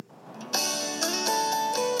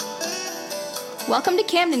Welcome to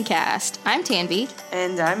Camden Cast. I'm Tanvi.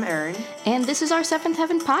 And I'm Erin. And this is our Seventh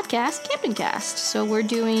Heaven podcast, Camden Cast. So we're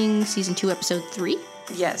doing Season 2, Episode 3.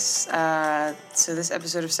 Yes. So this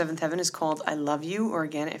episode of Seventh Heaven is called I Love You, or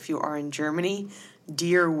again, if you are in Germany,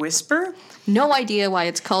 Dear Whisper. No idea why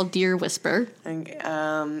it's called Dear Whisper.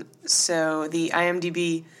 So the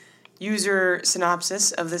IMDb user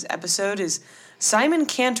synopsis of this episode is Simon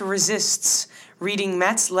can't resists reading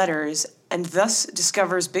Matt's letters and thus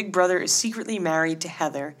discovers Big Brother is secretly married to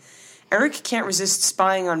Heather. Eric can't resist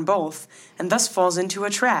spying on both and thus falls into a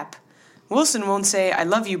trap. Wilson won't say I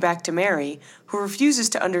love you back to Mary, who refuses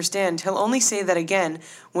to understand he'll only say that again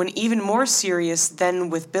when even more serious than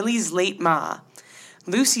with Billy's late ma.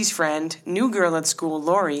 Lucy's friend, new girl at school,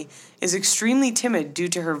 Lori, is extremely timid due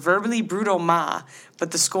to her verbally brutal ma,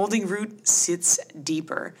 but the scolding root sits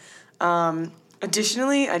deeper.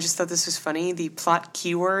 Additionally, I just thought this was funny. The plot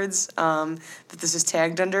keywords that this is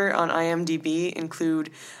tagged under on IMDb include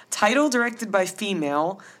title directed by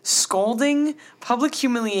female, scolding, public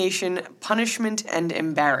humiliation, punishment, and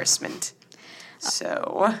embarrassment.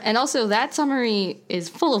 So. And also, that summary is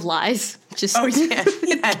full of lies. Oh, yeah.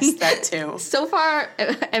 Yes, that too. So far,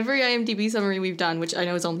 every IMDb summary we've done, which I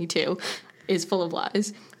know is only 2, is full of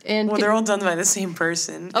lies. And they're all done by the same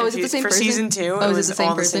person. Oh, is it the same person? For Season 2, it was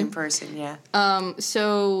all the same person, yeah.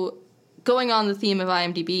 So, going on the theme of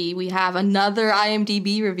IMDb, we have another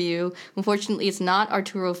IMDb review. Unfortunately, it's not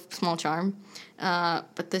Arturo Smallcharm,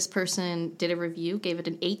 but this person did a review, gave it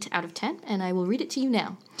an 8 out of 10, and I will read it to you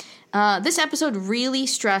now. This episode really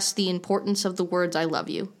stressed the importance of the words I love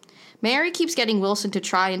you. Mary keeps getting Wilson to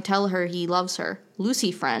try and tell her he loves her.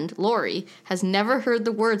 Lucy friend, Lori, has never heard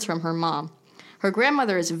the words from her mom. Her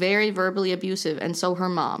grandmother is very verbally abusive, and so her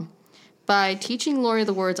mom. By teaching Lori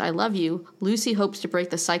the words I love you, Lucy hopes to break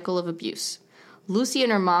the cycle of abuse. Lucy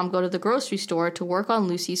and her mom go to the grocery store to work on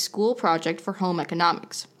Lucy's school project for home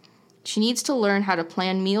economics. She needs to learn how to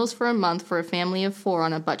plan meals for a month for a family of 4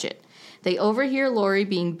 on a budget. They overhear Lori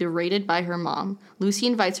being berated by her mom. Lucy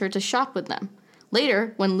invites her to shop with them.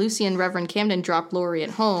 Later, when Lucy and Reverend Camden drop Lori at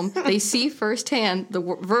home, they see firsthand the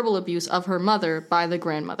verbal abuse of her mother by the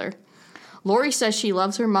grandmother. Lori says she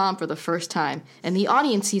loves her mom for the first time, and the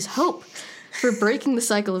audience sees hope for breaking the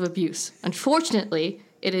cycle of abuse. Unfortunately,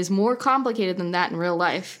 it is more complicated than that in real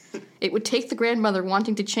life. It would take the grandmother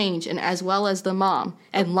wanting to change, and as well as the mom,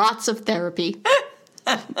 and lots of therapy.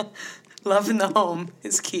 Love in the home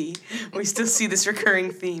is key. We still see this recurring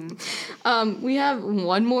theme. We have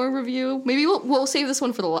one more review. Maybe we'll save this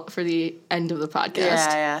one for the end of the podcast.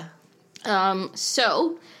 Yeah.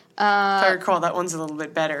 If I recall, that one's a little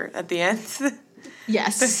bit better at the end.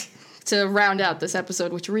 Yes. To round out this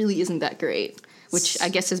episode, which really isn't that great. Which I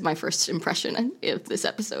guess is my first impression of this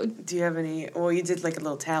episode. Do you have any... Well, you did like a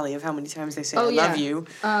little tally of how many times they say I yeah. love you.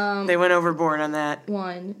 They went overboard on that.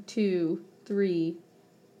 1, 2, 3,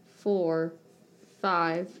 4,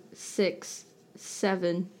 5, 6,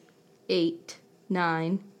 7, 8,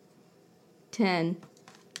 9, 10...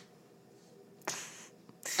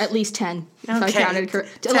 At least 10, if I counted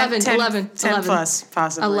correct. 11 plus,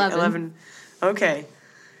 possibly. 11. Okay.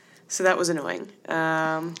 So that was annoying.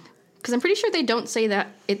 Because I'm pretty sure they don't say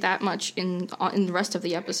that much in the rest of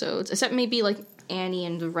the episodes, except maybe, like, Annie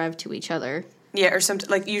and Rev to each other. Yeah, or something,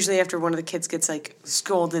 like, usually after one of the kids gets, like,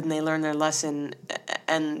 scolded and they learn their lesson,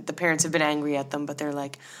 and the parents have been angry at them, but they're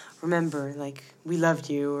like, remember, like, we loved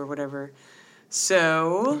you, or whatever.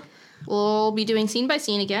 So... We'll be doing scene by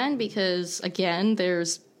scene again because, again,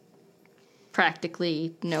 there's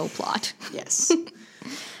practically no plot. Yes.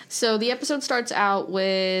 So the episode starts out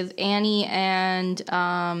with Annie and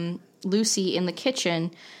Lucy in the kitchen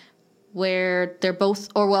where they're both...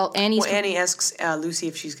 Annie asks Lucy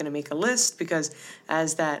if she's going to make a list because,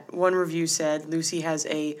 as that one review said, Lucy has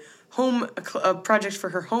a project for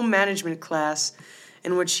her home management class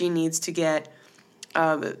in which she needs to get...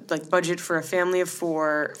 budget for a family of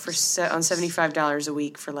 4 on $75 a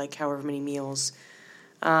week for like however many meals,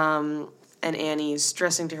 and Annie's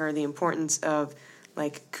stressing to her the importance of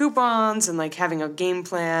like coupons and like having a game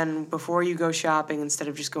plan before you go shopping instead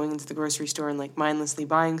of just going into the grocery store and like mindlessly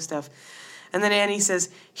buying stuff. And then Annie says,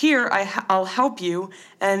 "Here, I'll help you."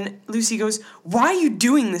 And Lucy goes, "Why are you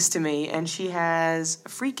doing this to me?" And she has a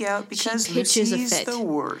freak out because Lucy's the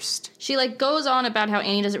worst. She like goes on about how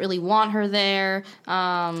Annie doesn't really want her there,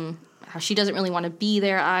 how she doesn't really want to be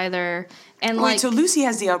there either. And so Lucy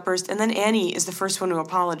has the outburst, and then Annie is the first one to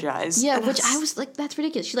apologize. Yeah, which I was like, that's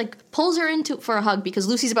ridiculous. She like pulls her in for a hug because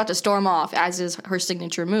Lucy's about to storm off, as is her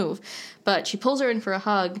signature move. But she pulls her in for a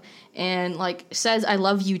hug and like says "I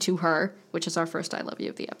love you" to her, which is our first "I love you"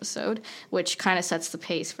 of the episode, which kind of sets the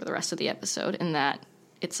pace for the rest of the episode in that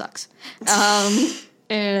it sucks.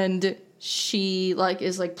 And she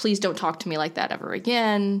is like, please don't talk to me like that ever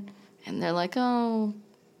again. And they're like, oh,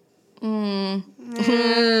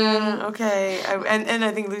 okay. And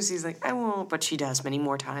I think Lucy's like, I won't, but she does many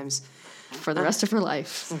more times. For the rest of her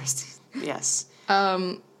life. Yes.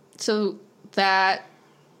 So that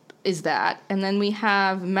is that. And then we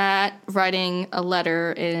have Matt writing a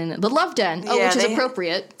letter in the Love Den, which is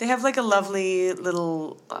appropriate. They have like a lovely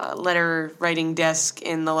little letter writing desk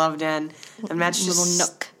in the Love Den. And Matt's just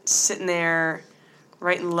nook. Sitting there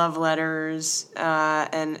writing love letters.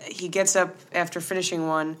 And he gets up after finishing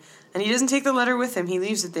one. And he doesn't take the letter with him. He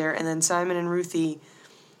leaves it there. And then Simon and Ruthie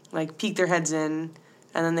peek their heads in.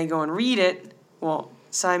 And then they go and read it. Well,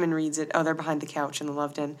 Simon reads it. Oh, they're behind the couch in the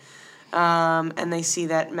Love Den. And they see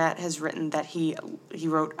that Matt has written that he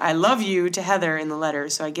wrote, I love you to Heather in the letter.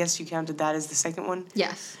 So I guess you counted that as the second one?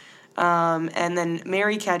 Yes. And then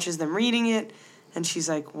Mary catches them reading it. And she's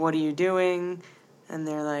like, what are you doing? And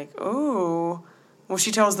they're like, oh. Well,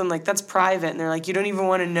 she tells them, that's private. And they're like, you don't even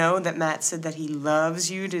want to know that Matt said that he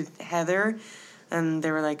loves you to Heather? And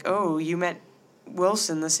they were like, oh, you met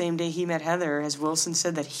Wilson the same day he met Heather. Has Wilson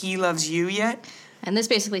said that he loves you yet? And this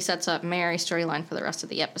basically sets up Mary's storyline for the rest of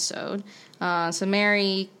the episode. So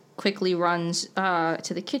Mary quickly runs to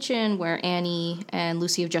the kitchen where Annie and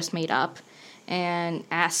Lucy have just made up and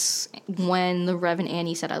asks when the Rev and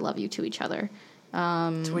Annie said I love you to each other.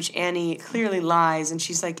 To which Annie clearly lies, and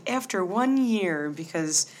she's like, after 1 year,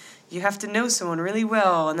 because you have to know someone really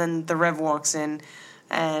well. And then the Rev walks in,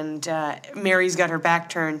 and Mary's got her back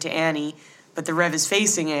turned to Annie, but the Rev is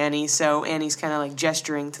facing Annie, so Annie's kind of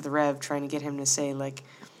gesturing to the Rev, trying to get him to say,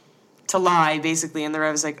 to lie, basically. And the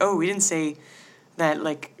Rev's like, oh, we didn't say that,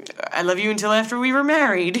 I love you until after we were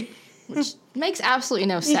married. Which makes absolutely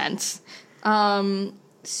no sense. Then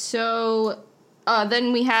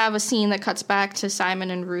we have a scene that cuts back to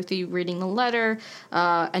Simon and Ruthie reading the letter,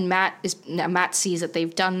 and Matt sees that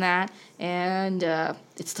they've done that, and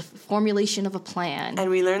it's the formulation of a plan. And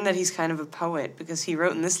we learn that he's kind of a poet, because he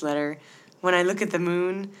wrote in this letter, when I look at the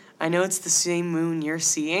moon, I know it's the same moon you're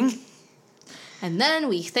seeing. And then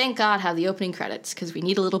we, thank God, have the opening credits, because we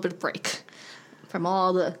need a little bit of break from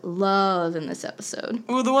all the love in this episode.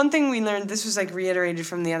 Well, the one thing we learned, this was reiterated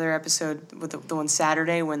from the other episode, with the one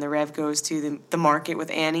Saturday when the Rev goes to the market with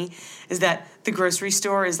Annie, is that the grocery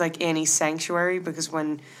store is Annie's sanctuary, because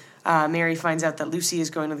when Mary finds out that Lucy is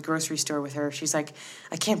going to the grocery store with her, she's like,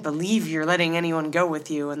 I can't believe you're letting anyone go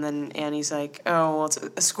with you. And then Annie's like, oh, well, it's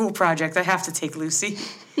a school project. I have to take Lucy.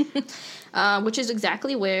 Which is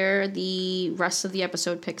exactly where the rest of the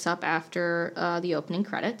episode picks up after the opening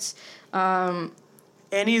credits.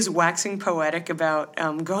 Annie is waxing poetic about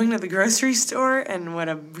going to the grocery store and what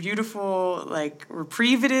a beautiful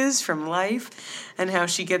reprieve it is from life, and how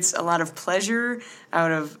she gets a lot of pleasure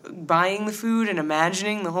out of buying the food and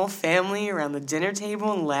imagining the whole family around the dinner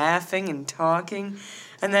table and laughing and talking.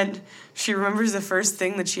 And then she remembers the first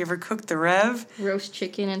thing that she ever cooked the Rev. Roast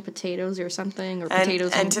chicken and potatoes or something,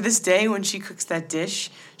 And to this day, when she cooks that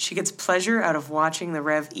dish, she gets pleasure out of watching the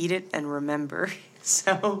Rev eat it and remember.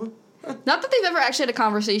 So... Not that they've ever actually had a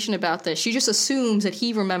conversation about this. She just assumes that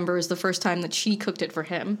he remembers the first time that she cooked it for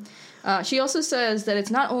him. She also says that it's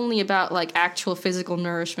not only about actual physical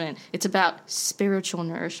nourishment; it's about spiritual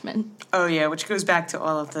nourishment. Oh yeah, which goes back to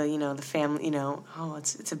all of the the family.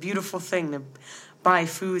 It's a beautiful thing to buy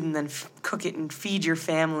food and then cook it and feed your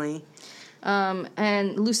family.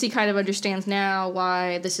 And Lucy kind of understands now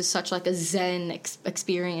why this is such a Zen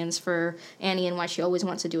experience for Annie and why she always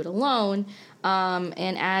wants to do it alone.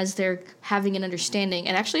 And as they're having an understanding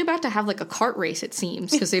and actually about to have a cart race, it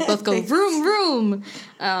seems, because they both go vroom, vroom,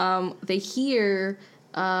 they hear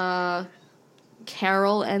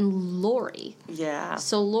Carol and Lori. Yeah.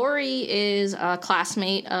 So Lori is a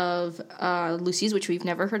classmate of Lucy's, who we've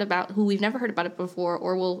never heard about it before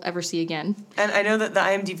or will ever see again. And I know that the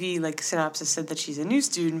IMDb synopsis said that she's a new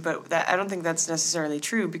student, but I don't think that's necessarily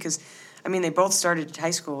true, because they both started at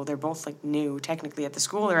high school. They're both new technically at the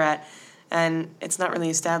school they're at, and it's not really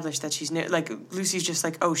established that she's new. Lucy's just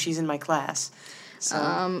oh, she's in my class.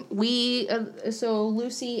 So so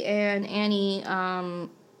Lucy and Annie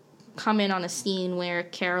come in on a scene where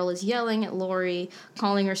Carol is yelling at Lori,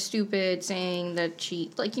 calling her stupid, saying that she,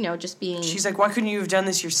 just being... She's like, why couldn't you have done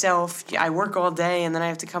this yourself? I work all day, and then I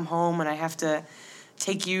have to come home, and I have to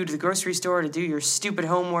take you to the grocery store to do your stupid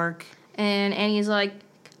homework. And Annie's like,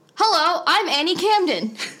 hello, I'm Annie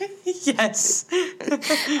Camden. Yes.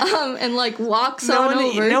 And like walks on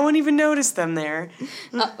over. No one even noticed them there.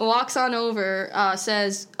 Walks on over,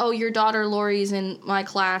 says, "Oh, your daughter Lori's in my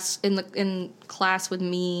class in class with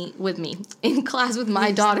me in class with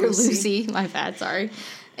my daughter Lucy." My bad, sorry.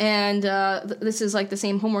 And this is like the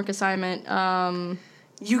same homework assignment.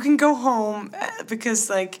 You can go home because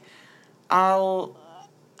like I'll.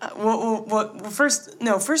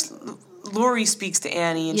 First Lori speaks to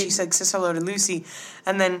Annie and she says hello to Lucy,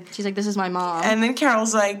 and then she's like, "This is my mom." And then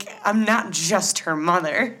Carol's like, "I'm not just her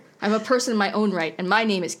mother. I'm a person in my own right, and my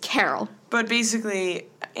name is Carol." But basically,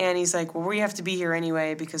 Annie's like, "Well, we have to be here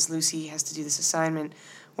anyway because Lucy has to do this assignment.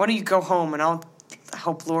 Why don't you go home and I'll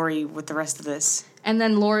help Lori with the rest of this." And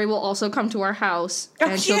then Lori will also come to our house,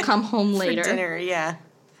 and she'll come home later. For dinner, yeah.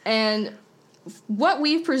 And what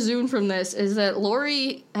we've presumed from this is that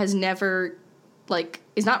Lori has never,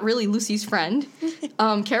 is not really Lucy's friend.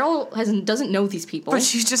 Carol doesn't know these people. But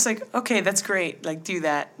she's just like, "Okay, that's great. Like, do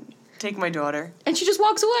that. Take my daughter." And she just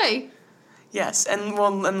walks away. Yes, and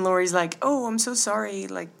Lori's like, "Oh, I'm so sorry.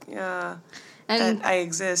 Like, that I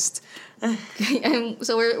exist." And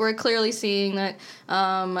so we're clearly seeing that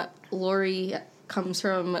Lori comes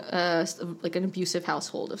from an abusive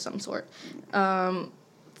household of some sort.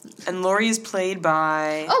 And Lori is played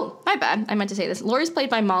by... Oh, my bad. I meant to say this. Lori's played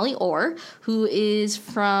by Molly Orr, who is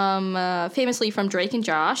famously from Drake and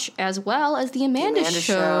Josh, as well as The Amanda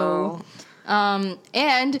Show.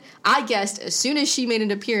 And I guessed as soon as she made an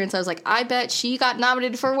appearance, I was like, I bet she got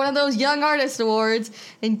nominated for one of those Young Artist Awards.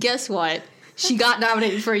 And guess what? She got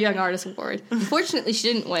nominated for a Young Artist Award. Unfortunately,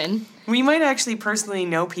 she didn't win. We might actually personally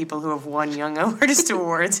know people who have won Young Artist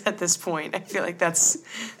Awards at this point. I feel like that's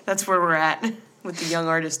where we're at with the Young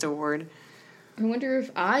Artist Award. I wonder if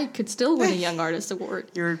I could still win a Young Artist Award.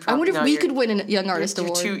 I wonder if we could win a Young Artist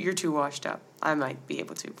Award. You're too washed up. I might be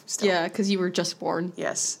able to still. Yeah, because you were just born.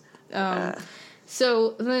 Yes.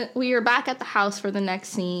 So we are back at the house for the next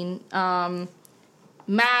scene.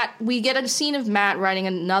 We get a scene of Matt writing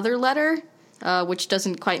another letter, which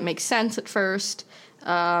doesn't quite make sense at first.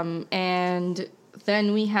 And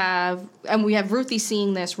then we have Ruthie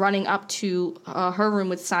seeing this, running up to her room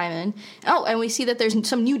with Simon. Oh, and we see that there's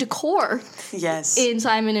some new decor. Yes. In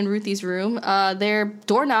Simon and Ruthie's room. Their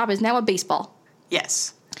doorknob is now a baseball.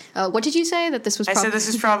 Yes. What did you say? That this was I said this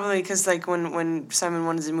was probably because, like, when Simon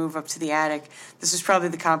wanted to move up to the attic, this was probably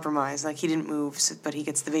the compromise. Like, he didn't move, but he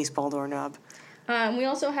gets the baseball doorknob. We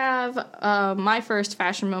also have my first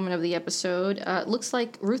fashion moment of the episode. It looks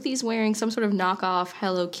like Ruthie's wearing some sort of knockoff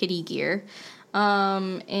Hello Kitty gear.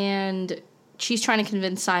 And she's trying to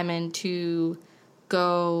convince Simon to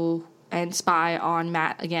go and spy on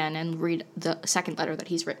Matt again and read the second letter that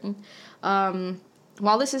he's written.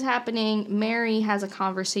 While this is happening, Mary has a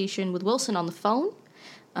conversation with Wilson on the phone.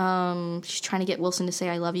 She's trying to get Wilson to say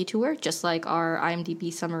I love you to her, just like our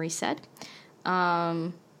IMDb summary said.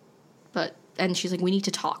 And she's like, we need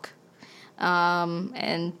to talk.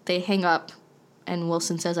 And they hang up, and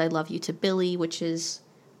Wilson says I love you to Billy, which is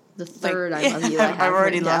the third I love you I have I've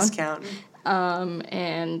already written down. lost count.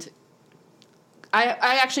 And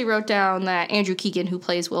I actually wrote down that Andrew Keegan, who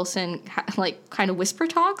plays Wilson, kind of whisper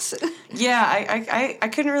talks. Yeah, I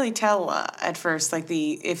couldn't really tell at first,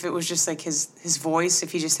 if it was just like his voice,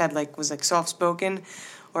 if he just had was soft spoken,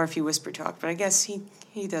 or if he whisper talked. But I guess he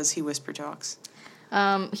whisper talks.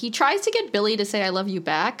 He tries to get Billy to say I love you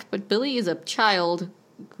back, but Billy is a child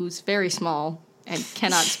who's very small and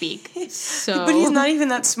cannot speak. So, but he's not even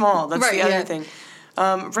that small. That's right, the other thing.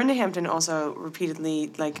 Brenda Hampton also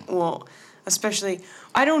repeatedly especially,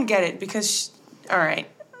 I don't get it because, all right,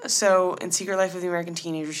 so in Secret Life of the American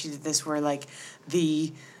Teenager, she did this where,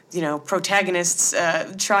 the, protagonist's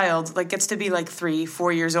child, gets to be,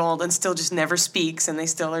 3-4 years old and still just never speaks, and they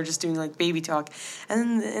still are just doing, baby talk.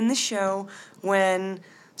 And in this show, when,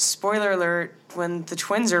 spoiler alert, when the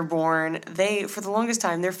twins are born, for the longest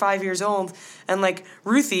time, they're 5 years old, and,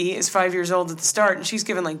 Ruthie is 5 years old at the start, and she's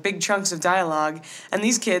given, big chunks of dialogue, and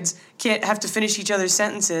these kids can't have to finish each other's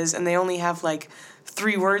sentences, and they only have,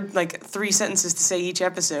 3 sentences to say each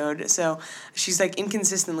episode, so she's,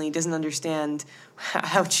 inconsistently doesn't understand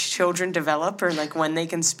how children develop, or, when they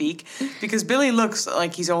can speak, because Billy looks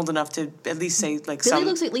like he's old enough to at least say, Billy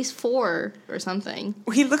looks at least 4 or something.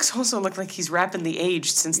 He look like he's rapidly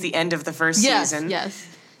aged since the end of the first season. Yes,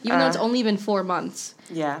 even though it's only been 4 months.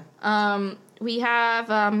 Yeah. We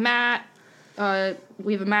have Matt.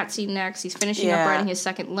 We have a Matt scene next. He's finishing up writing his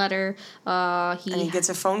second letter. And he gets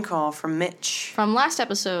a phone call from Mitch. From last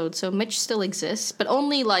episode, so Mitch still exists, but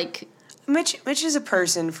only Mitch is a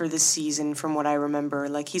person for this season, from what I remember.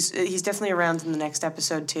 He's definitely around in the next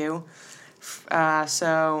episode too.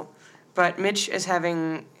 So but Mitch is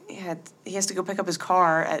he has to go pick up his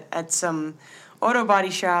car at some auto body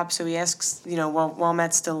shop, so he asks, while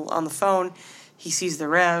Matt's still on the phone, he sees the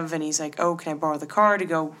Rev, and he's like, oh, can I borrow the car to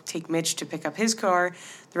go take Mitch to pick up his car?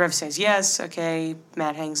 The Rev says yes, okay,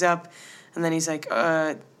 Matt hangs up, and then he's like,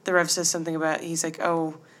 the Rev says something about, he's like,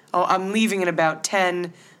 oh, I'm leaving in about 10,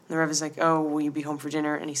 and the Rev is like, oh, will you be home for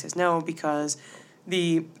dinner? And he says no, because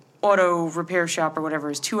the auto repair shop or whatever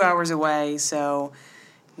is 2 hours away, so,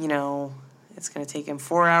 it's going to take him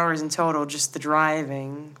 4 hours in total, just the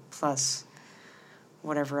driving, plus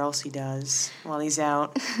whatever else he does while he's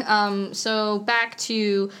out. So back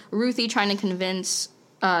to Ruthie trying to convince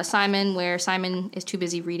Simon, where Simon is too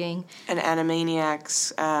busy reading an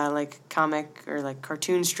Animaniacs comic or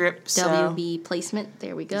cartoon strip. WB placement.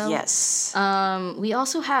 There we go. Yes. We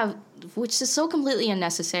also have, which is so completely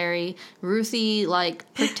unnecessary, Ruthie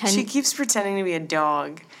She keeps pretending to be a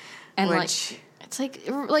dog, and which it's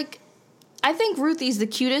like I think Ruthie's the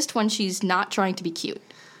cutest when she's not trying to be cute.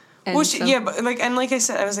 And but like I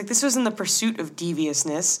said, I was like, this was in the pursuit of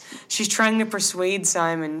deviousness. She's trying to persuade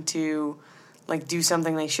Simon to do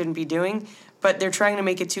something they shouldn't be doing, but they're trying to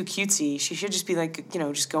make it too cutesy. She should just be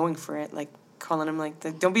just going for it, calling him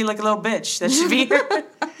don't be like a little bitch. That should be her.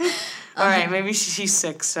 All right, maybe she's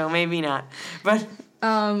sick, so maybe not. But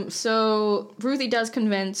so Ruthie does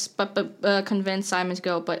convince Simon to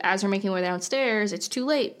go, but as they're making their way downstairs, it's too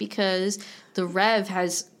late because the Rev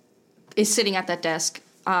is sitting at that desk.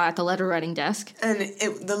 At the letter writing desk. And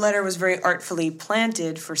the letter was very artfully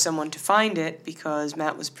planted for someone to find it because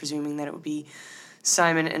Matt was presuming that it would be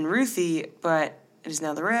Simon and Ruthie, but it is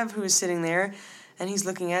now the Rev who is sitting there, and he's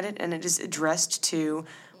looking at it, and it is addressed to,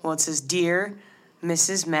 it says, Dear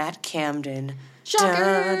Mrs. Matt Camden. Shocker!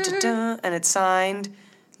 Dun, dun, dun, and it's signed,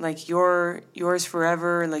 yours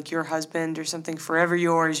forever, your husband or something, forever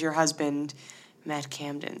yours, your husband, Matt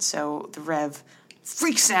Camden. So the Rev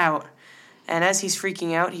freaks out. And as he's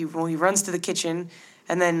freaking out, he runs to the kitchen,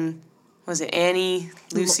 and then, was it Annie,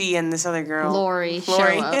 Lucy, and this other girl? Lori. Show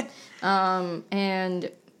up.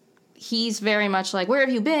 And he's very much like, where have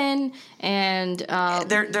you been? And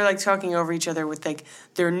they're talking over each other with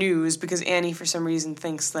their news, because Annie for some reason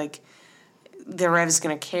thinks the Rev is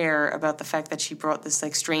going to care about the fact that she brought this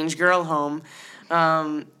strange girl home.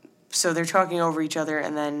 So they're talking over each other,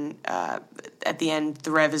 and then at the end,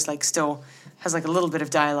 the Rev is still has a little bit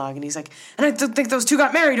of dialogue, and he's like, and I think those two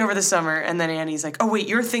got married over the summer, and then Annie's like, oh wait,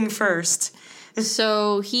 your thing first.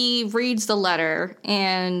 So he reads the letter,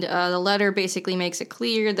 and the letter basically makes it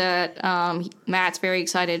clear that Matt's very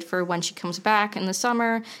excited for when she comes back in the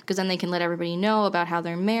summer, because then they can let everybody know about how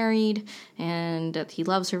they're married, and that he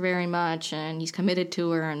loves her very much, and he's committed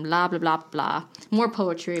to her, and blah, blah, blah, blah. More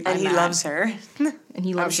poetry by And he Matt. loves her. And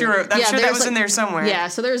he loves her. I'm sure that was in there somewhere. Yeah,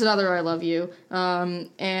 so there's another I love you.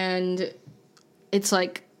 And it's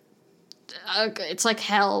like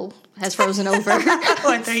hell has frozen over. Oh,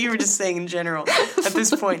 I thought you were just saying in general. At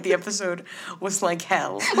this point, the episode was like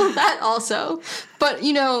hell. Well, that also. But,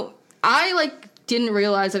 I, didn't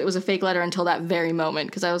realize that it was a fake letter until that very moment,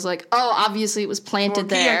 because I was like, oh, obviously it was planted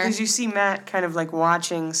there. Yeah, because you see Matt kind of,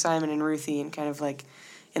 watching Simon and Ruthie and kind of,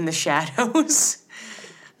 in the shadows.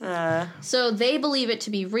 So they believe it to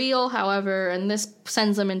be real, however, and this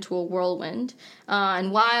sends them into a whirlwind.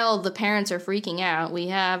 And while the parents are freaking out, we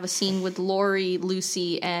have a scene with Lori,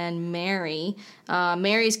 Lucy, and Mary.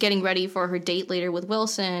 Mary's getting ready for her date later with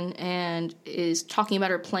Wilson and is talking about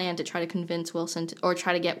her plan to try to convince Wilson or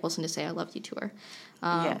try to get Wilson to say I love you to her.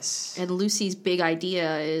 Yes. And Lucy's big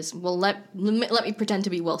idea is, well, let me pretend to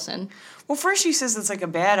be Wilson. Well, first she says it's a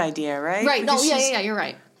bad idea, right? Right. No, yeah, you're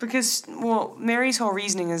right. Because, Mary's whole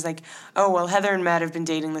reasoning is Heather and Matt have been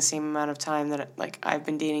dating the same amount of time that, I've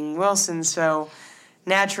been dating Wilson, so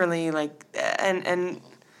naturally, and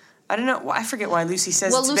I don't know, I forget why Lucy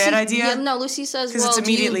says it's a bad idea. Yeah, no, Lucy says, because it's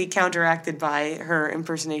immediately counteracted by her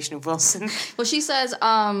impersonation of Wilson. Well, she says,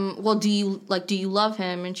 do you love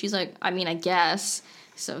him? And she's like, I mean, I guess.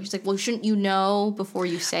 So she's like, well, shouldn't you know before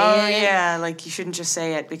you say it? Oh, yeah, you shouldn't just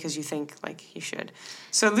say it because you think, you should.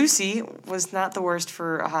 So Lucy was not the worst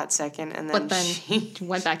for a hot second, and then she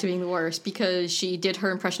went back to being the worst because she did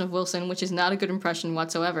her impression of Wilson, which is not a good impression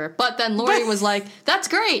whatsoever. But then Lori was like, that's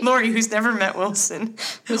great. Lori, who's never met Wilson.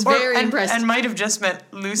 Was very impressed. And might have just met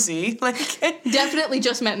Lucy. Definitely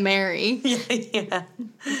just met Mary. Yeah.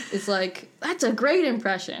 It's that's a great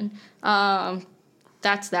impression.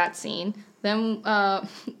 That's that scene. Then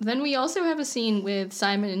we also have a scene with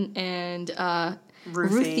Simon and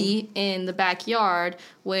Ruthie in the backyard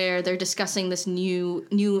where they're discussing this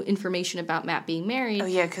new information about Matt being married. Oh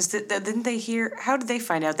yeah, because didn't they hear? How did they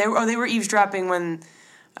find out? They were eavesdropping when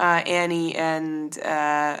Annie and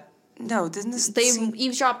No, didn't this They scene...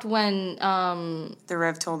 eavesdropped when The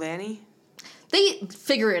Rev told Annie? they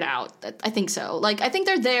figure it out. I think so. Like, I think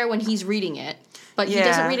they're there when he's reading it, but he Yeah.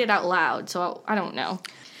 doesn't read it out loud, so I don't know.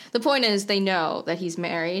 The point is, they know that he's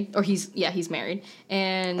married, or he's married,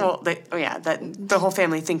 and that the whole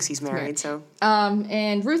family thinks he's married. So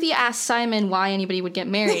and Ruthie asked Simon why anybody would get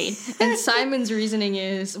married, and Simon's reasoning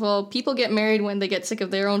is, well, people get married when they get sick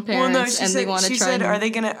of their own parents, they want to try. She said, "Are they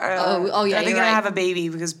gonna? Are they gonna right. have a baby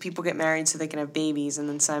because people get married so they can have babies?" And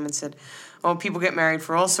then Simon said, "Oh, people get married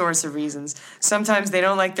for all sorts of reasons. Sometimes they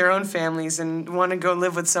don't like their own families and want to go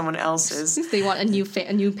live with someone else's. They want a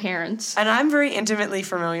new parents." And I'm very intimately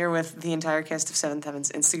familiar with the entire cast of Seventh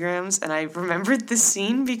Heaven's Instagrams, and I remembered this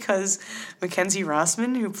scene because Mackenzie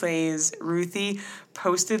Rossman, who plays Ruthie,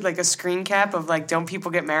 posted like a screen cap of like, "Don't people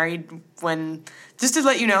get married when..." Just to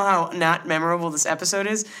let you know how not memorable this episode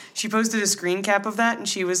is, she posted a screen cap of that, and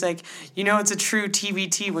she was like, "It's a true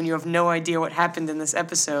TBT when you have no idea what happened in this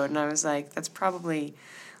episode." And I was like, that's probably,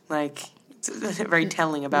 like, it's very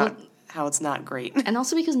telling about how it's not great. And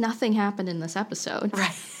also because nothing happened in this episode.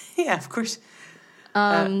 Right. Yeah, of course.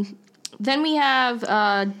 Then we have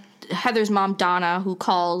Heather's mom, Donna, who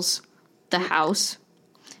calls the house.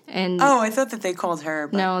 And I thought that they called her.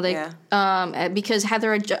 But no, they because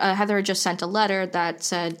Heather had just sent a letter that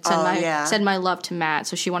said my love to Matt,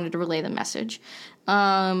 so she wanted to relay the message.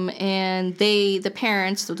 And the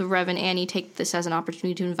parents, the Rev and Annie, take this as an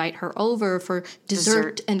opportunity to invite her over for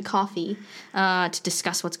dessert and coffee to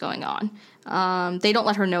discuss what's going on. They don't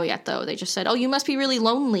let her know yet, though. They just said, "Oh, you must be really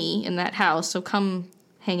lonely in that house, so come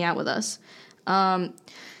hang out with us."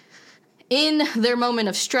 In their moment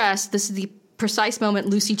of stress, this is the precise moment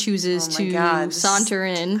Lucy chooses to saunter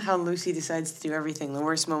in. How Lucy decides to do everything, the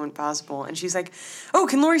worst moment possible. And she's like, "Oh,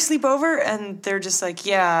 can Lori sleep over?" And they're just like,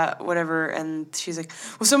 "Yeah, whatever." And she's like,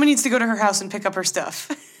 "Well, someone needs to go to her house and pick up her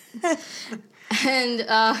stuff." And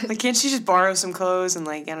like, can't she just borrow some clothes and,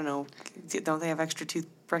 like, I don't know, don't they have extra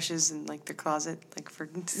toothbrushes in, like, their closet, like, for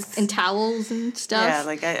and towels and stuff? Yeah,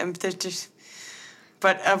 like, they're just...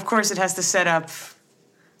 But of course it has to set up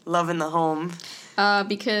love in the home.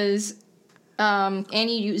 Because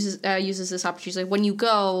Annie uses this opportunity. She's like, "When you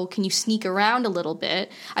go, can you sneak around a little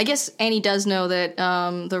bit?" I guess Annie does know that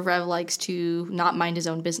the Rev likes to not mind his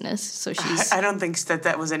own business, so she's... I don't think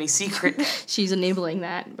that was any secret. She's enabling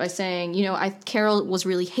that by saying, Carol was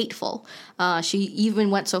really hateful. She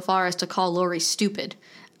even went so far as to call Lori stupid,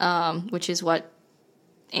 which is what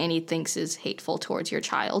Annie thinks is hateful towards your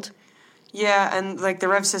child. Yeah, and, like, the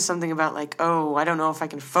Rev says something about, like, "Oh, I don't know if I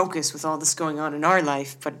can focus with all this going on in our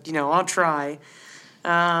life, but, I'll try."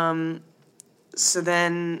 So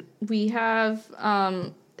then... We have,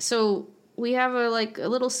 a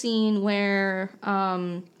little scene where,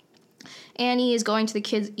 Annie is going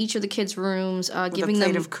to each of the kids' rooms, giving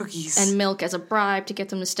them of cookies and milk as a bribe to get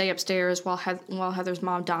them to stay upstairs while Heather's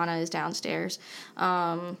mom, Donna, is downstairs.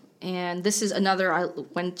 And this is another,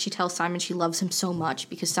 when she tells Simon she loves him so much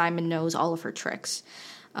because Simon knows all of her tricks.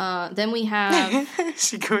 Then we have...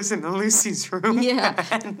 She goes into Lucy's room. Yeah.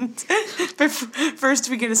 And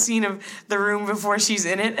first we get a scene of the room before she's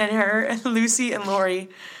in it, and her, and Lucy, and Lori.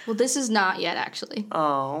 Well, this is not yet, actually.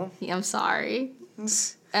 Oh. Yeah, I'm sorry.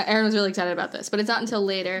 Aaron was really excited about this, but it's not until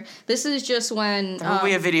later. This is just when... There will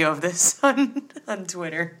be a video of this on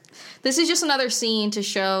Twitter. This is just another scene to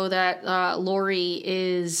show that Lori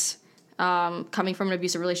is coming from an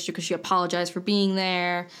abusive relationship because she apologized for being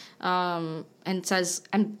there, and says,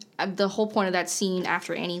 and the whole point of that scene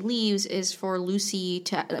after Annie leaves is for Lori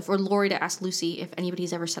to ask Lucy if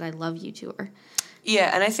anybody's ever said "I love you" to her.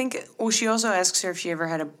 Yeah, and I think, she also asks her if she ever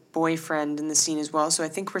had a boyfriend in the scene as well, so I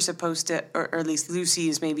think we're supposed to, or at least Lucy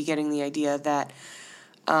is maybe getting the idea that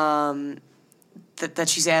that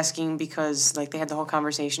she's asking because, like, they had the whole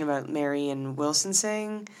conversation about Mary and Wilson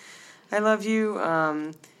saying, "I love you,"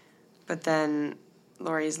 but then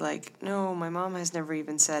Lori's like, "No, my mom has never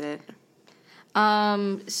even said it."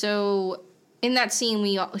 So in that scene,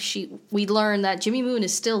 we learn that Jimmy Moon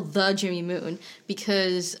is still the Jimmy Moon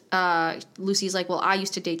because Lucy's like, "Well, I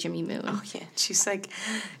used to date Jimmy Moon." Oh yeah, she's like,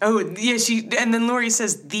 "Oh yeah," and then Lori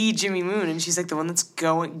says the Jimmy Moon, and she's like, "The one that's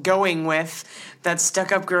going with that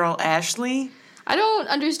stuck-up girl Ashley." I don't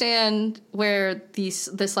understand where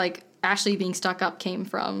this like Ashley being stuck up came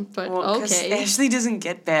from, but okay. Ashley doesn't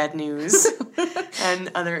get bad news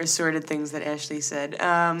and other assorted things that Ashley said.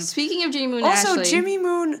 Speaking of Jimmy Moon, also Jimmy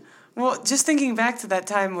Moon. Well, just thinking back to that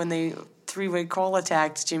time when they three-way call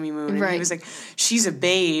attacked Jimmy Moon, and he was like, "She's a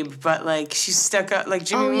babe, but like she's stuck up." Like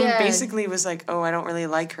Jimmy Moon basically was like, "Oh, I don't really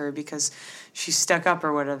like her because she's stuck up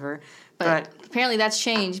or whatever." But apparently that's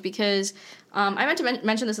changed because I meant to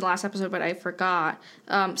mention this in the last episode, but I forgot.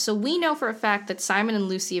 So we know for a fact that Simon and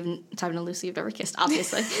Lucy have never kissed,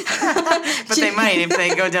 obviously. But they might if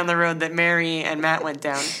they go down the road that Mary and Matt went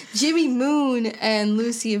down. Jimmy Moon and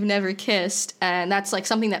Lucy have never kissed, and that's like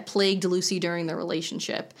something that plagued Lucy during their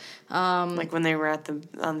relationship. Like when they were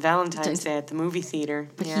on Valentine's Day at the movie theater.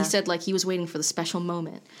 But he said like he was waiting for the special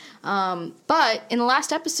moment. But in the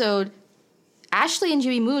last episode, Ashley and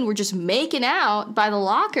Jimmy Moon were just making out by the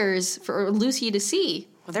lockers for Lucy to see.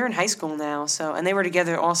 Well, they're in high school now, and they were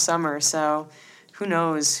together all summer, so who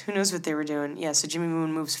knows? Who knows what they were doing? Yeah, so Jimmy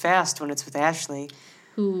Moon moves fast when it's with Ashley,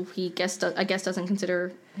 who I guess doesn't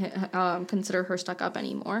consider her stuck up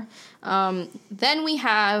anymore. Then we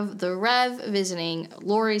have the Rev visiting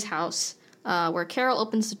Lori's house, where Carol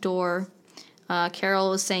opens the door.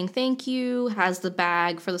 Carol is saying thank you, has the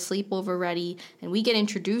bag for the sleepover ready, and we get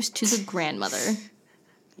introduced to the grandmother.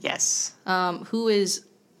 Yes. Who is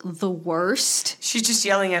the worst. She's just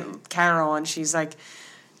yelling at Carol, and she's like,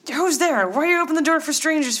 who's there? Why you open the door for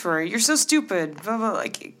strangers for? You're so stupid. Blah, blah,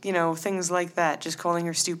 like, things like that. Just calling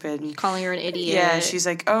her stupid. And, calling her an idiot. Yeah, she's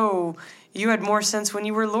like, oh, you had more sense when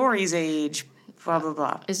you were Lori's age. Blah, blah,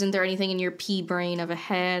 blah. Isn't there anything in your pea brain of a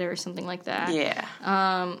head or something like that?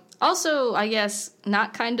 Yeah. Also, I guess,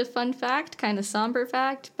 not kind of fun fact, kind of somber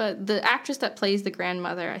fact, but the actress that plays the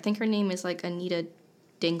grandmother, I think her name is like Anita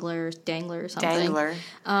Dangler or something. Dangler.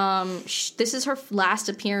 This is her last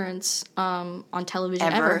appearance on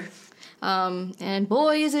television ever. And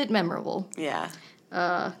boy, is it memorable. Yeah.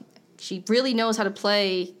 She really knows how to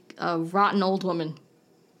play a rotten old woman.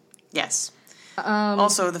 Yes.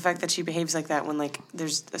 Also, the fact that she behaves like that when, like,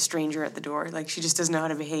 there's a stranger at the door. Like, she just doesn't know how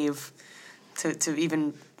to behave to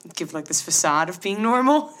even give, like, this facade of being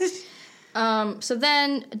normal. So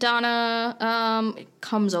then Donna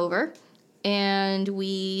comes over, and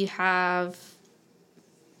we have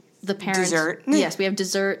the parents. Dessert. Yes, we have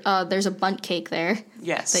dessert. There's a bundt cake there.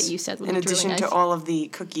 Yes. That you said would In be addition really nice. to all of the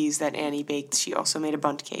cookies that Annie baked, she also made a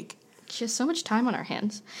bundt cake. She has so much time on our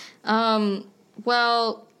hands.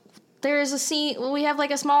 Well, there's a scene. Well, we have like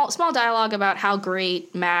a small dialogue about how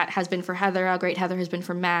great Matt has been for Heather, how great Heather has been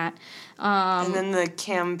for Matt. And then the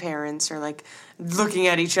Cam parents are like looking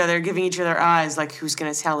at each other, giving each other eyes, like who's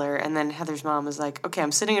gonna tell her? And then Heather's mom is like, "Okay,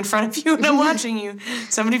 I'm sitting in front of you and I'm watching you.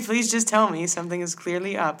 Somebody please just tell me something is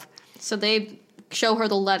clearly up." So they show her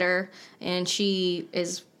the letter, and she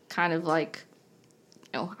is kind of like,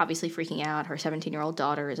 obviously freaking out. Her 17-year-old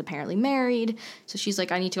daughter is apparently married. So she's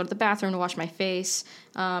like, I need to go to the bathroom to wash my face.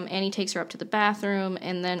 Annie takes her up to the bathroom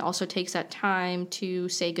and then also takes that time to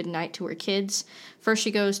say goodnight to her kids. First,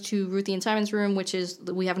 she goes to Ruthie and Simon's room, which is,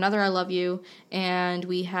 we have another I love you. And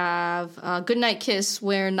we have a goodnight kiss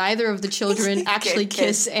where neither of the children actually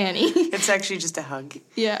kiss Annie. It's actually just a hug.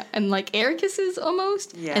 Yeah, and like air kisses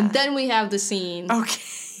almost. Yeah. And then we have the scene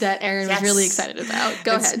that Aaron was really excited about.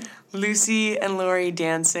 Go ahead. Lucy and Lori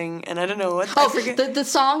dancing, and I don't know what. The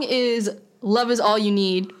song is "Love Is All You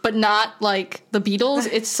Need," but not like the Beatles.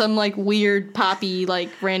 It's some like weird poppy, like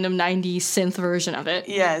random '90s synth version of it.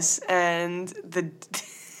 Yes, and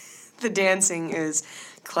the dancing is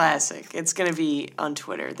classic. It's gonna be on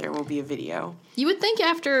Twitter. There will be a video. You would think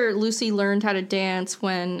after Lucy learned how to dance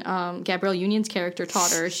when Gabrielle Union's character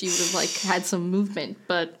taught her, she would have like had some movement,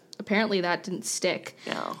 but apparently that didn't stick.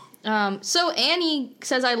 No. So Annie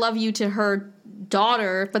says I love you to her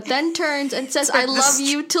daughter, but then turns and says I love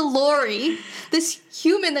you to Lori, this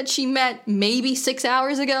human that she met maybe 6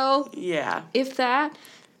 hours ago. Yeah. If that.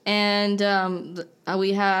 And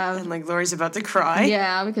we have... And like Lori's about to cry.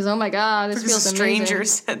 Yeah, because oh my god, this feels amazing. A stranger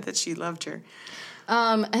said that she loved her.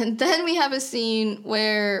 And then we have a scene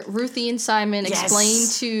where Ruthie and Simon explain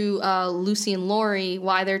to Lucy and Lori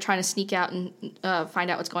why they're trying to sneak out and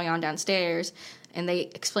find out what's going on downstairs. And they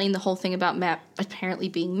explain the whole thing about Matt apparently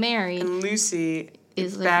being married. And Lucy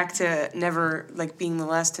is back to never like being the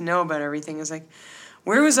last to know about everything. Is like,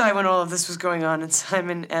 where was I when all of this was going on? And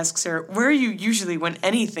Simon asks her, where are you usually when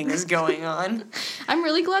anything is going on? I'm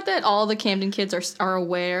really glad that all the Camden kids are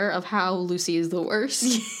aware of how Lucy is the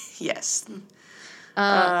worst. Yes.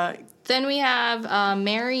 Then we have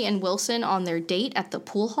Mary and Wilson on their date at the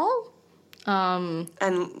pool hall.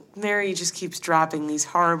 And Mary just keeps dropping these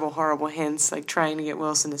horrible, horrible hints, like trying to get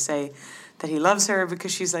Wilson to say that he loves her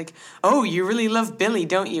because she's like, oh, you really love Billy,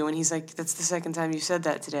 don't you? And he's like, that's the second time you said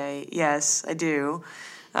that today. Yes, I do.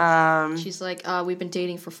 She's like, we've been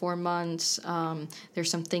dating for 4 months. There's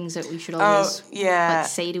some things that we should always like,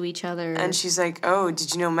 say to each other. And she's like, oh,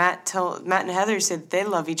 did you know Matt and Heather said they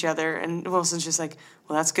love each other? And Wilson's just like,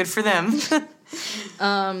 well, that's good for them.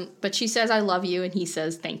 But she says, I love you, and he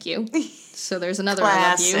says, thank you. So there's another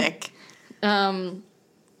Classic. I love you.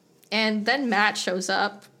 And then Matt shows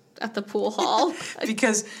up at the pool hall.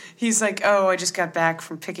 Because he's like, oh, I just got back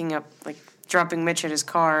from picking up, like, dropping Mitch at his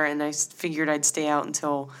car, and I figured I'd stay out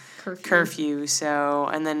until curfew. So,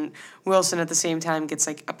 and then Wilson at the same time gets,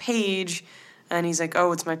 like, a page, and he's like,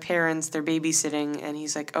 oh, it's my parents, they're babysitting. And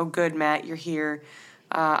he's like, oh, good, Matt, you're here.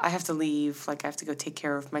 I have to leave. Like, I have to go take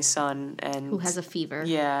care of my son. And who has a fever.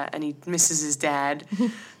 Yeah, and he misses his dad.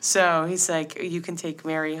 So he's like, you can take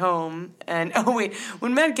Mary home. And, oh, wait,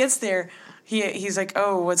 when Matt gets there, he's like,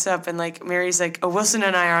 oh, what's up? And, like, Mary's like, oh, Wilson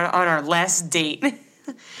and I are on our last date.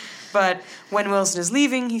 But when Wilson is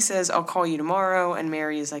leaving, he says, I'll call you tomorrow. And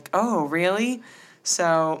Mary is like, oh, really?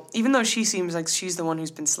 So even though she seems like she's the one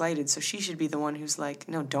who's been slighted, so she should be the one who's like,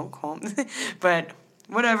 no, don't call me. But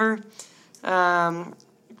whatever.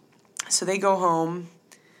 So they go home,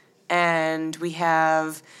 and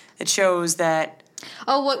it shows that.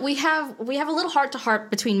 Oh, what we have a little heart-to-heart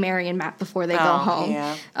between Mary and Matt before they go home.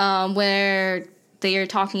 Yeah. Where they are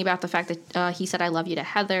talking about the fact that he said, I love you to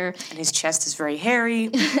Heather. And his chest is very hairy.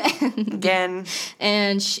 Again.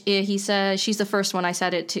 And he says, she's the first one I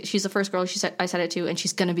said it to. She's the first girl I said it to, and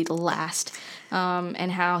she's going to be the last.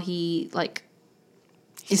 And how he, like...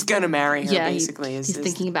 He's going to marry her, basically. He's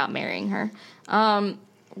thinking about marrying her.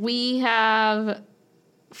 We have,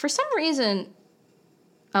 for some reason...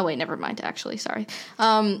 Oh, wait, never mind, actually, sorry.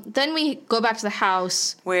 Then we go back to the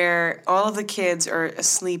house. Where all of the kids are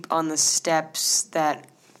asleep on the steps that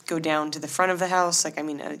go down to the front of the house. Like, I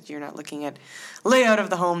mean, you're not looking at layout of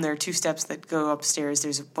the home. There are two steps that go upstairs.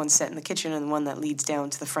 There's one set in the kitchen and one that leads down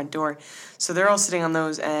to the front door. So they're all sitting on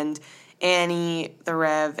those, and Annie, the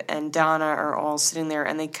Rev, and Donna are all sitting there,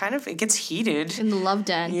 and it gets heated. In the love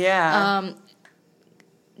den. Yeah.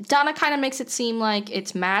 Donna kind of makes it seem like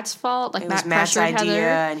it's Matt's fault. Like, it Matt was Matt's pressured idea, Heather.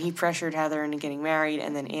 and he pressured Heather into getting married.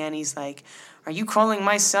 And then Annie's like, "Are you calling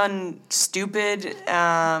my son stupid?"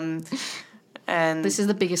 And this is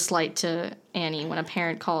the biggest slight to Annie when a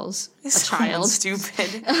parent calls a child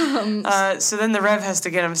stupid. So then the Rev has to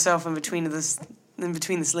get himself in between this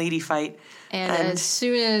lady fight. And as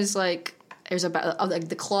soon as like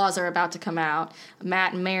the claws are about to come out,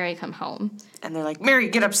 Matt and Mary come home, and they're like, "Mary,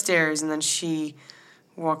 get upstairs!" And then she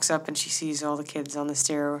walks up and she sees all the kids on the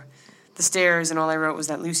stairs, and all I wrote was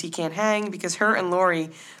that Lucy can't hang because her and Lori,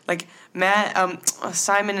 like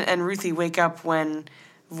Simon and Ruthie wake up when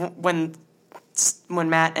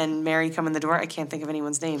Matt and Mary come in the door. I can't think of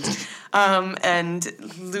anyone's names, and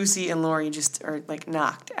Lucy and Lori just are like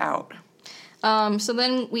knocked out. So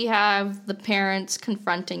then we have the parents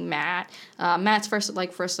confronting Matt. Matt's first,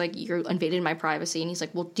 you invaded my privacy. And he's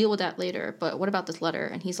like, we'll deal with that later. But what about this letter?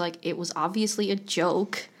 And he's like, it was obviously a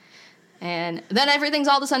joke. And then everything's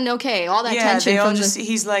all of a sudden okay. All that tension.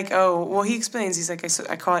 He's like, oh, well, he explains. He's like,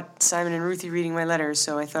 I caught Simon and Ruthie reading my letters,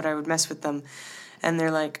 so I thought I would mess with them. And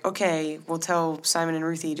they're like, okay, we'll tell Simon and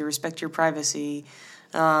Ruthie to respect your privacy.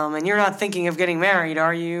 And you're not thinking of getting married,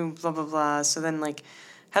 are you? Blah, blah, blah. So then, like,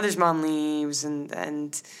 Heather's mom leaves,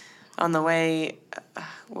 and on the way,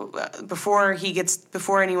 before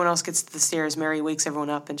anyone else gets to the stairs, Mary wakes everyone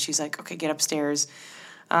up, and she's like, okay, get upstairs.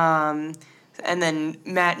 And then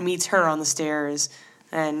Matt meets her on the stairs,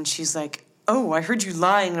 and she's like, oh, I heard you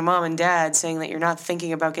lying to Mom and Dad, saying that you're not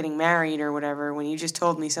thinking about getting married or whatever, when you just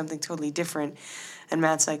told me something totally different. And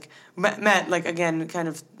Matt's like, Matt, like, again, kind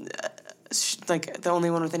of... like the only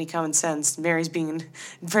one with any common sense. Mary's being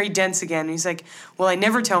very dense again. He's like, well, I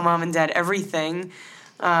never tell Mom and Dad everything.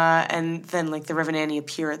 And then, like, the Rev and Annie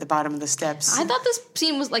appear at the bottom of the steps. I thought this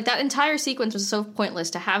scene was, like, that entire sequence was so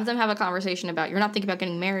pointless. To have them have a conversation about, you're not thinking about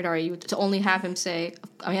getting married, are you? To only have him say,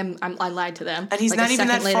 I lied to them. And he's like not even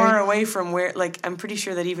that far away from where, like, I'm pretty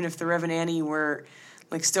sure that even if the Rev and Annie were,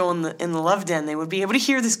 like, still in the love den, they would be able to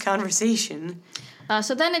hear this conversation.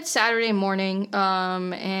 So then it's Saturday morning,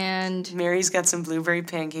 and... Mary's got some blueberry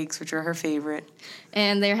pancakes, which are her favorite.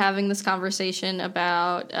 And they're having this conversation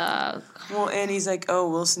about... Well, Annie's like, oh,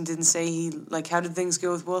 Wilson didn't say he... Like, how did things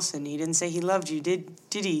go with Wilson? He didn't say he loved you, did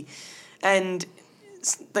he? And,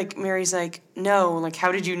 like, Mary's like, no, like,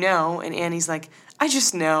 how did you know? And Annie's like, I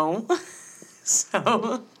just know.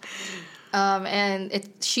 So... and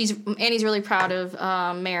Annie's really proud of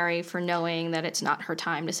Mary for knowing that it's not her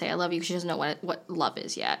time to say I love you because she doesn't know what love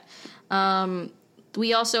is yet.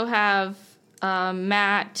 We also have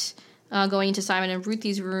Matt going into Simon and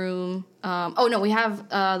Ruthie's room. We have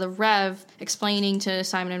the Rev explaining to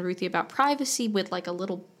Simon and Ruthie about privacy with like a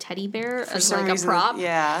little teddy bear as like a prop.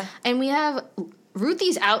 Yeah. And we have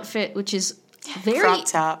Ruthie's outfit, which is very crop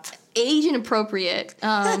top. age inappropriate.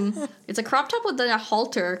 It's a crop top with a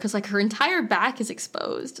halter because like her entire back is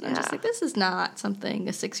exposed, and I'm just like, this is not something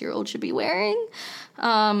a 6-year-old should be wearing.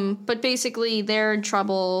 But basically, they're in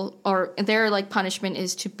trouble, or their like punishment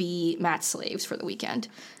is to be Matt's slaves for the weekend.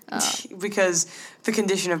 Because the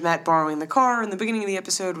condition of Matt borrowing the car in the beginning of the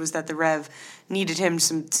episode was that the Rev needed him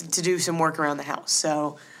to do some work around the house,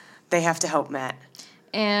 so they have to help Matt.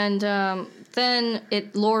 And then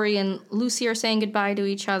Lori and Lucy are saying goodbye to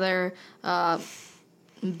each other.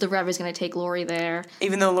 The Rev is going to take Lori there.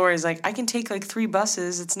 Even though Lori's like, I can take like 3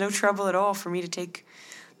 buses. It's no trouble at all for me to take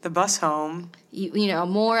the bus home. You know,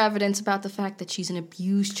 more evidence about the fact that she's an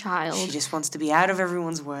abused child. She just wants to be out of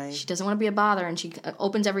everyone's way. She doesn't want to be a bother, and she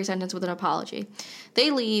opens every sentence with an apology.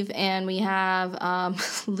 They leave, and we have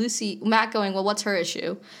Matt going, well, what's her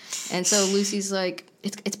issue? And so Lucy's like,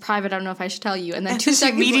 it's private, I don't know if I should tell you. And then 2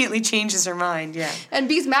 seconds she immediately changes her mind, yeah. And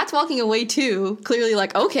because Matt's walking away too, clearly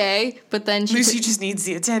like, okay, but then Lucy just needs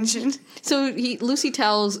the attention. So Lucy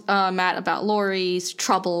tells Matt about Lori's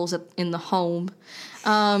troubles in the home.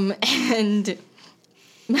 And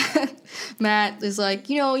Matt is like,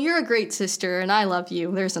 you know, you're a great sister and I love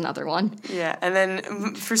you. There's another one. Yeah, and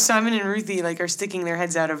then for Simon and Ruthie, like, are sticking their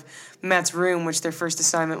heads out of Matt's room, which their first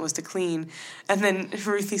assignment was to clean. And then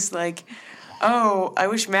Ruthie's like, oh, I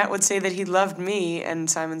wish Matt would say that he loved me. And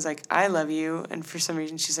Simon's like, I love you. And for some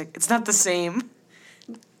reason she's like, it's not the same.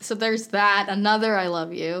 So there's that, another I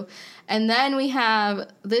love you. And then we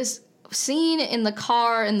have this scene in the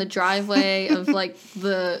car in the driveway of like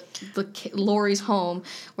the Lori's home,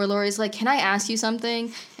 where Lori's like, can I ask you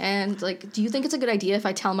something? And like, do you think it's a good idea if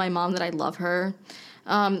I tell my mom that I love her?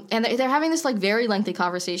 And they're having this like very lengthy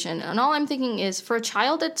conversation, and all I'm thinking is, for a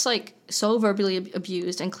child that's like so verbally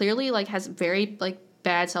abused and clearly like has very like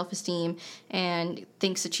bad self-esteem and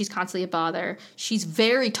thinks that she's constantly a bother, she's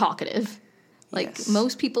very talkative. Like, yes.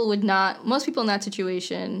 Most people in that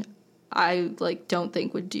situation, I like don't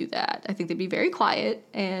think would do that. I think they'd be very quiet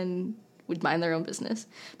and would mind their own business.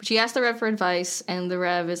 But she asked the Rev for advice, and the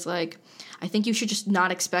Rev is like, I think you should just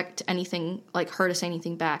not expect anything, like her to say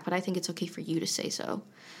anything back, but I think it's okay for you to say so.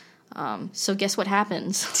 So guess what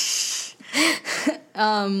happens?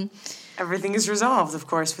 Everything is resolved, of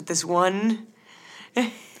course, with this one.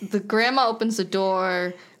 The grandma opens the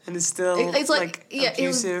door. And is still it's like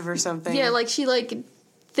abusive or something. Yeah, like she like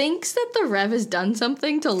thinks that the Rev has done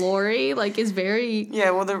something to Lori, like is very the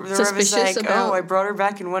Rev is like, oh, I brought her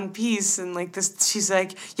back in one piece, and like this, she's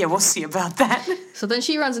like, yeah, we'll see about that. So then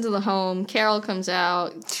she runs into the home. Carol comes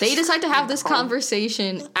out. They decide to have this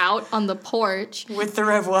conversation out on the porch with the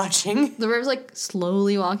Rev watching. The Rev's like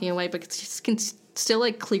slowly walking away, but she can still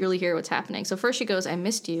like clearly hear what's happening. So first she goes, I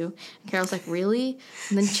missed you. And Carol's like, really?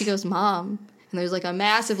 And then she goes, Mom. And there's like a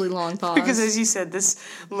massively long pause. Because as you said, this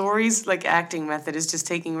Lori's like acting method is just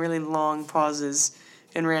taking really long pauses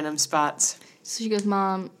in random spots. So she goes,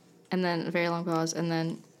 Mom, and then a very long pause, and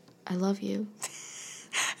then, I love you.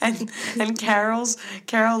 and Carol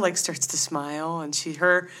like starts to smile, and she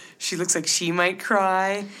looks like she might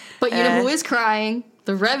cry. But you know who is crying?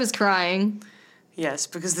 The Rev is crying. Yes,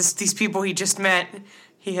 because these people he just met,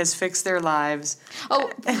 he has fixed their lives.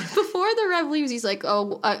 Oh, before the Rev leaves, he's like,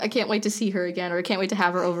 oh, I can't wait to see her again, or I can't wait to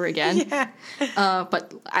have her over again. Yeah.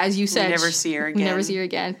 But as you said, we never see her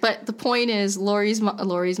again. But the point is, Lori's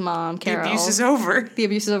mom, Carol. The abuse is over. The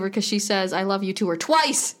abuse is over because she says, I love you to her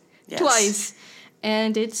twice. Yes. Twice.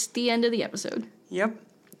 And it's the end of the episode. Yep.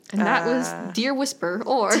 And that was Dear Whisper,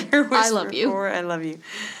 or Dear Whisper, I Love You. Or I Love You.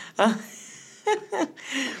 I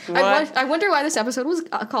wonder why this episode was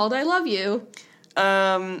called I Love You.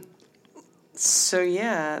 So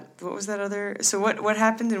yeah, what was that other? So what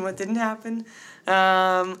happened and what didn't happen?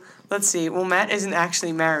 Let's see. Well, Matt isn't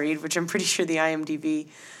actually married, which I'm pretty sure the IMDb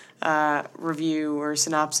review or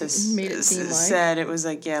synopsis made it seem said it was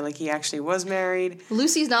like, yeah, like he actually was married.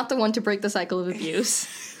 Lucy's not the one to break the cycle of abuse.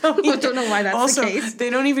 I don't know why that's also, the case. They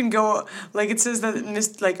don't even go, like it says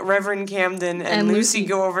that Reverend Camden and Lucy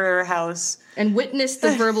go over to her house. And witness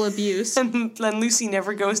the verbal abuse. And Lucy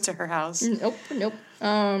never goes to her house. Nope.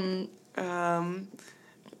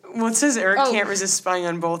 Well, it says Eric can't resist spying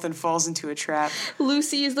on both and falls into a trap.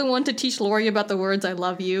 Lucy is the one to teach Lori about the words "I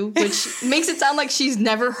love you," which makes it sound like she's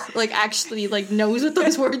never actually knows what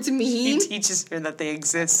those words mean. He teaches her that they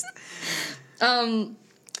exist.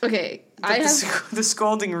 Okay, the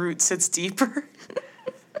scalding root sits deeper.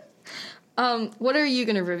 What are you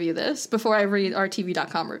going to review this before I read our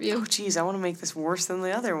TV.com review? Oh, geez, I want to make this worse than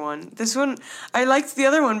the other one. This one, I liked the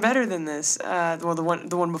other one better than this. Well,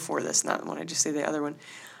 the one before this, not the one I just say the other one.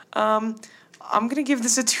 I'm going to give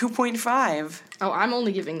this a 2.5. Oh, I'm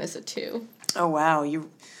only giving this a 2. Oh, wow.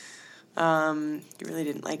 You really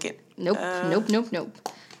didn't like it. Nope.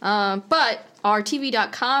 But our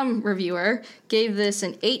TV.com reviewer gave this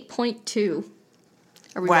an 8.2.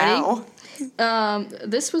 Are we Wow. ready?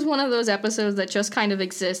 This was one of those episodes that just kind of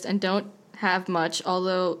exist and don't have much,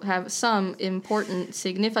 although have some important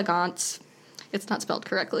significance. It's not spelled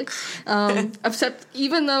correctly. Except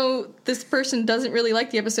even though this person doesn't really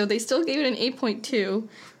like the episode, they still gave it an 8.2.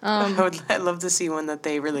 I'd love to see one that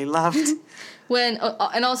they really loved.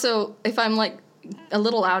 And also, if I'm like a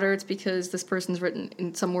little louder, it's because this person's written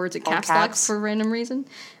in some words in caps lock for a random reason.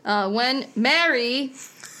 When Mary,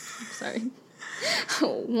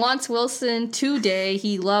 wants Wilson today,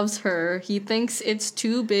 he loves her. He thinks it's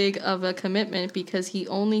too big of a commitment because he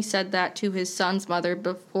only said that to his son's mother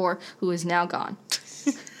before, who is now gone.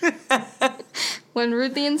 When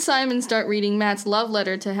Ruthie and Simon start reading Matt's love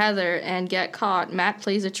letter to Heather and get caught, Matt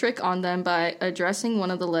plays a trick on them by addressing one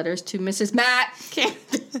of the letters to Mrs. Matt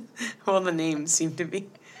Camden. Well, the names seem to be.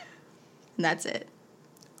 And that's it.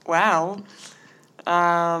 Wow.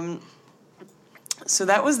 So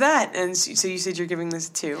that was that. And so you said you're giving this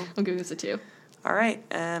a 2. I'm giving this a 2. All right.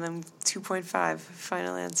 And I'm 2.5.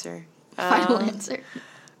 Final answer. Final answer.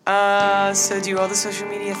 So do all the social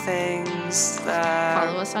media things.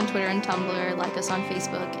 Follow us on Twitter and Tumblr, like us on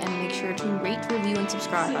Facebook, and make sure to rate, review, and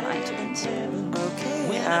subscribe on iTunes.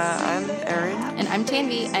 Okay, I'm Erin. And I'm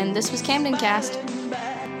Tanvi, and this was Camden Cast.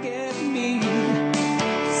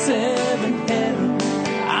 Seven heaven